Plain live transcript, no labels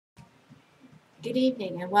Good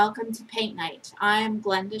evening and welcome to Paint Night. I'm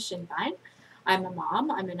Glenda Shinbine. I'm a mom,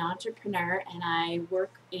 I'm an entrepreneur, and I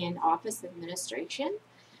work in office administration.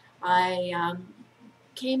 I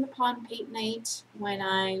came upon Paint Night when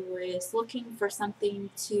I was looking for something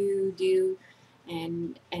to do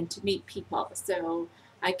and to meet people. So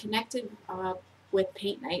I connected with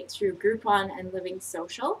Paint Night through Groupon and Living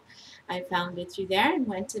Social. I found it through there and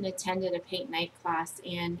went and attended a Paint Night class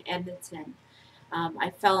in Edmonton. I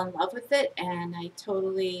fell in love with it and I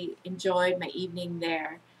totally enjoyed my evening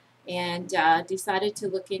there and decided to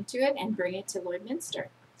look into it and bring it to Lloydminster.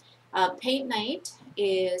 Paint night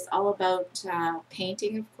is all about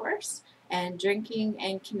painting, of course, and drinking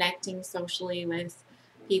and connecting socially with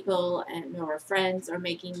people and or friends or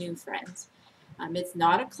making new friends. It's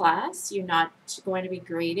not a class. You're not going to be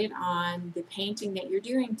graded on the painting that you're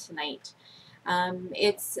doing tonight.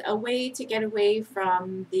 It's a way to get away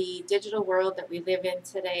from the digital world that we live in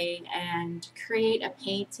today and create a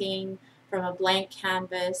painting from a blank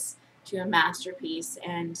canvas to a masterpiece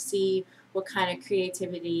and see what kind of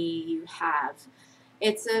creativity you have.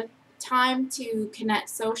 It's a time to connect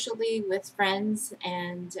socially with friends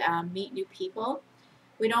and meet new people.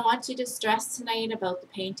 We don't want you to stress tonight about the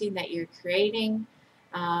painting that you're creating.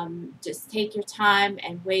 Just take your time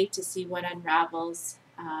and wait to see what unravels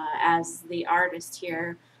as the artist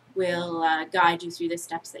here will guide you through the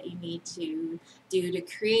steps that you need to do to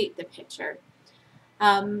create the picture.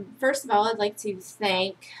 First of all, I'd like to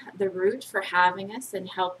thank The Root for having us and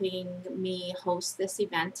helping me host this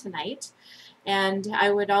event tonight. And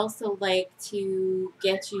I would also like to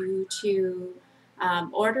get you to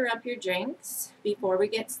order up your drinks before we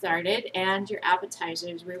get started and your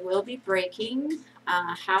appetizers. We will be breaking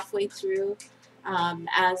halfway through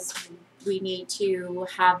as we need to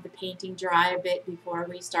have the painting dry a bit before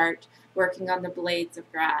we start working on the blades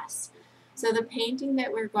of grass. So the painting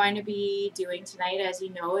that we're going to be doing tonight, as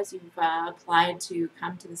you know, as you've applied to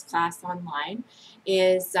come to this class online,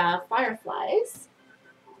 is Fireflies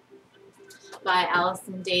by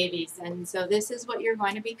Allison Davies. And so this is what you're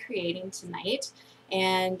going to be creating tonight.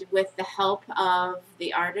 And with the help of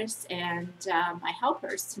the artists and my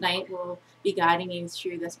helpers tonight, we'll be guiding you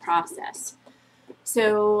through this process.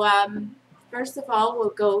 So first of all, we'll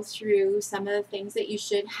go through some of the things that you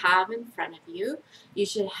should have in front of you. You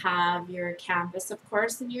should have your canvas, of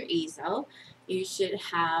course, and your easel. You should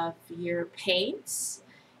have your paints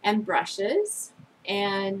and brushes.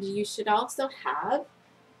 And you should also have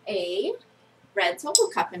a red Solo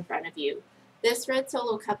cup in front of you. This red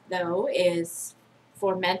Solo cup, though, is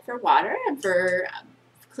meant for water and for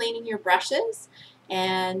cleaning your brushes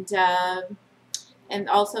and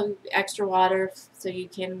also extra water so you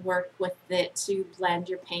can work with it to blend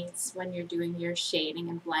your paints when you're doing your shading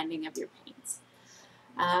and blending of your paints.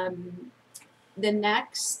 The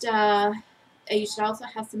next, you should also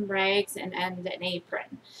have some rags and an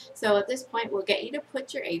apron. So at this point, we'll get you to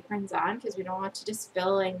put your aprons on because we don't want you to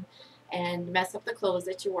spill and mess up the clothes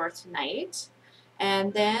that you wore tonight.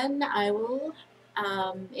 And then I will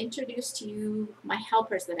introduce to you my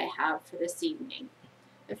helpers that I have for this evening.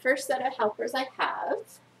 The first set of helpers I have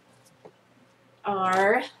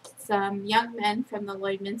are some young men from the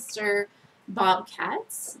Lloydminster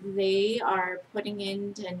Bobcats. They are putting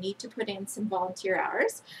in and need to put in some volunteer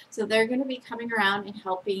hours. So they're going to be coming around and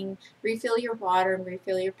helping refill your water and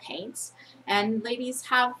refill your paints. And ladies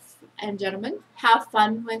and gentlemen, have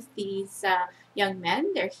fun with these young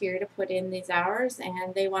men. They're here to put in these hours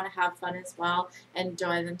and they want to have fun as well and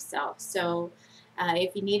enjoy themselves. So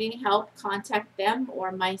if you need any help, contact them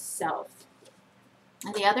or myself.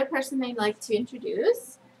 And the other person I'd like to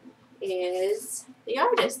introduce is the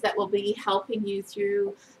artist that will be helping you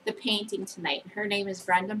through the painting tonight. Her name is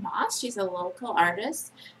Brenda Moss. She's a local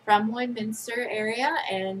artist from Lloydminster area,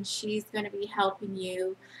 and she's going to be helping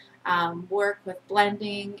you work with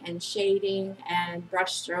blending and shading and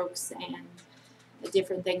brush strokes and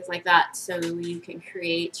different things like that so you can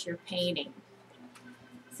create your painting.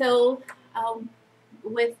 So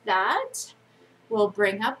with that, we'll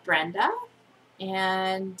bring up Brenda,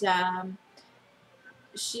 and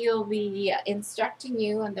she'll be instructing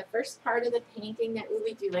you on the first part of the painting that we'll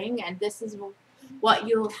be doing, and this is what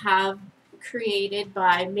you'll have created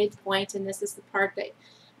by midpoint, and this is the part that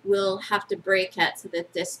we'll have to break at so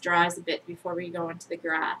that this dries a bit before we go into the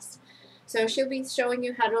grass. So she'll be showing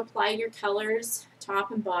you how to apply your colors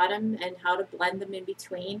top and bottom and how to blend them in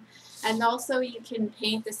between. And also you can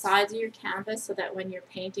paint the sides of your canvas so that when your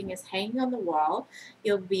painting is hanging on the wall,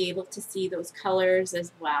 you'll be able to see those colors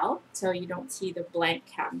as well, so you don't see the blank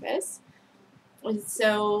canvas. And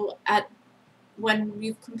so when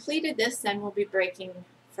we've completed this, then we'll be breaking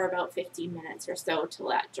for about 15 minutes or so till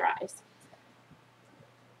that dries.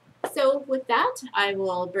 So with that, I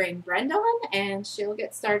will bring Brenda on and she'll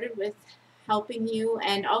get started with helping you,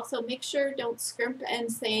 and also make sure don't scrimp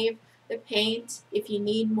and save the paint if you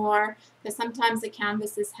need more, because sometimes the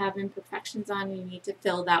canvases have imperfections on and you need to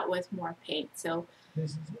fill that with more paint. So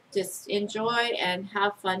just enjoy and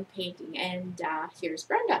have fun painting, and here's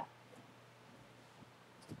Brenda.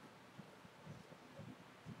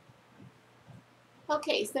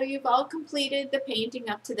 Okay, so you've all completed the painting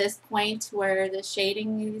up to this point where the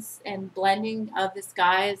shadings and blending of the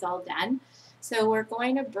sky is all done. So we're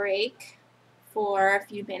going to break for a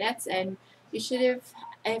few minutes, and you should have,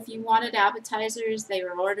 if you wanted appetizers, they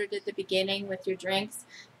were ordered at the beginning with your drinks.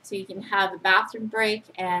 So you can have a bathroom break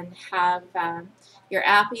and have your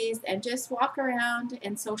appies and just walk around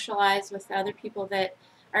and socialize with other people that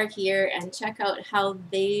are here and check out how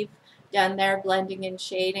they've done their blending and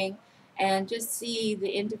shading, and just see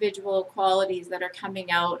the individual qualities that are coming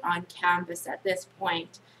out on canvas at this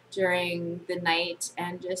point during the night,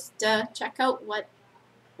 and just check out what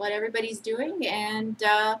everybody's doing. And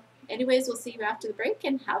anyways, we'll see you after the break,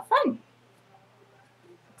 and have fun.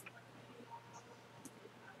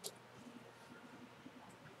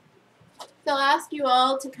 So I'll ask you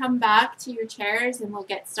all to come back to your chairs and we'll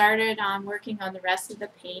get started on working on the rest of the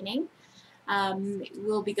painting.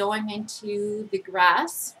 We'll be going into the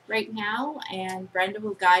grass right now, and Brenda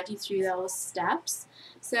will guide you through those steps.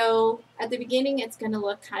 So at the beginning, it's going to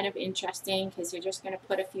look kind of interesting because you're just going to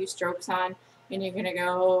put a few strokes on and you're going to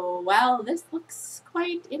go, well, this looks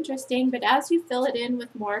quite interesting. But as you fill it in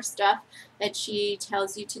with more stuff that she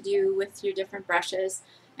tells you to do with your different brushes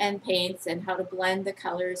and paints and how to blend the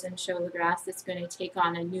colors and show the grass, it's going to take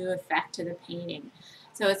on a new effect to the painting.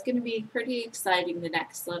 So it's going to be pretty exciting the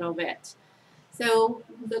next little bit. So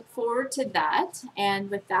look forward to that. And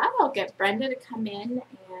with that, I'll get Brenda to come in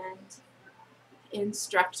and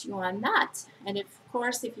instruct you on that. And of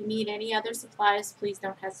course, if you need any other supplies, please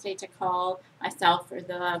don't hesitate to call myself or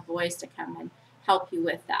the boys to come and help you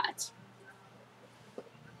with that.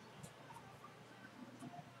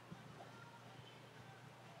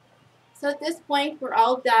 So at this point, we're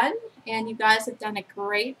all done, and you guys have done a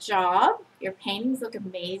great job. Your paintings look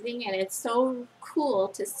amazing, and it's so cool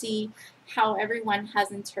to see how everyone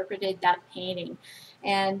has interpreted that painting.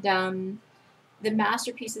 And the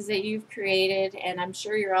masterpieces that you've created, and I'm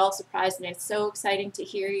sure you're all surprised, and it's so exciting to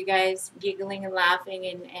hear you guys giggling and laughing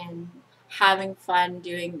and having fun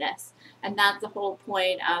doing this. And that's the whole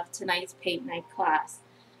point of tonight's paint night class.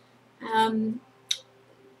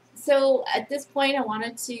 So at this point, I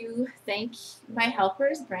wanted to thank my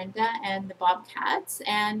helpers, Brenda and the Bobcats,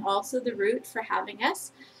 and also the Root for having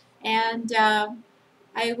us. And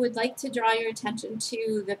I would like to draw your attention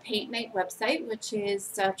to the Paint Night website, which is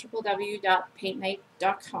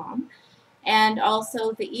www.paintnight.com, and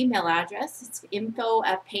also the email address. It's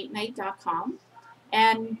info@paintnight.com.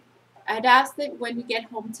 And I'd ask that when you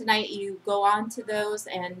get home tonight, you go on to those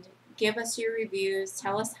and give us your reviews,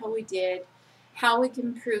 tell us how we did, how we can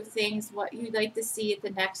improve things, what you'd like to see at the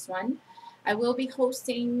next one. I will be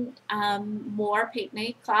hosting more paint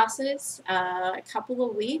night classes, a couple a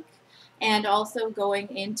week, and also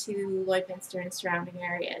going into Lloydminster and surrounding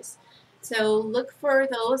areas. So look for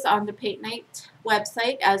those on the Paint Night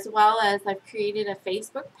website, as well as I've created a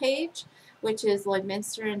Facebook page, which is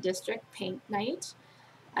Lloydminster and District Paint Night.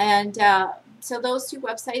 And so those two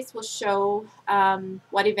websites will show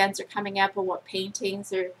what events are coming up and what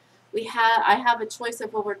paintings are. I have a choice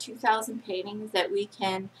of over 2,000 paintings that we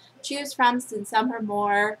can choose from, since some are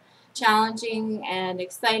more challenging and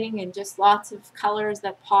exciting and just lots of colors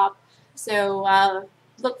that pop. So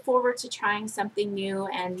look forward to trying something new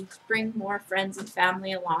and bring more friends and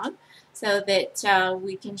family along so that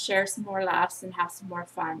we can share some more laughs and have some more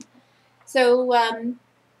fun. So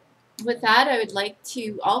with that, I would like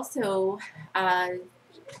to also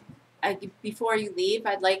before you leave,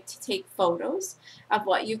 I'd like to take photos of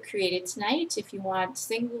what you created tonight. If you want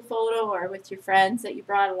single photo or with your friends that you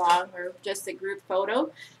brought along, or just a group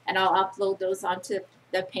photo, and I'll upload those onto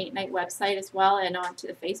the Paint Night website as well and onto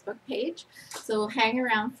the Facebook page. So hang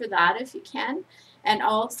around for that if you can. And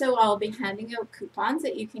also I'll be handing out coupons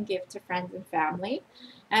that you can give to friends and family.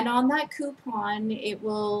 And on that coupon, it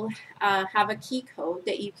will have a key code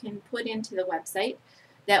that you can put into the website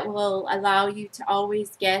that will allow you to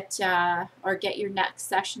always get your next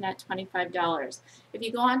session at $25. If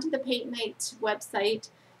you go onto the Paint Night website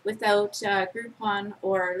without Groupon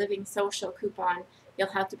or Living Social coupon, you'll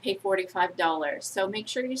have to pay $45. So make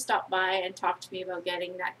sure you stop by and talk to me about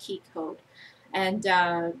getting that key code. And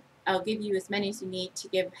I'll give you as many as you need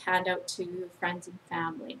to hand out to friends and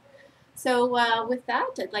family. So with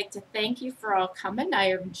that, I'd like to thank you for all coming.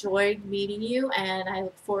 I enjoyed meeting you, and I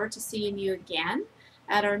look forward to seeing you again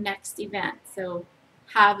at our next event. So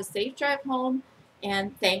have a safe drive home,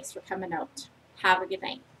 and thanks for coming out. Have a good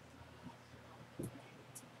night.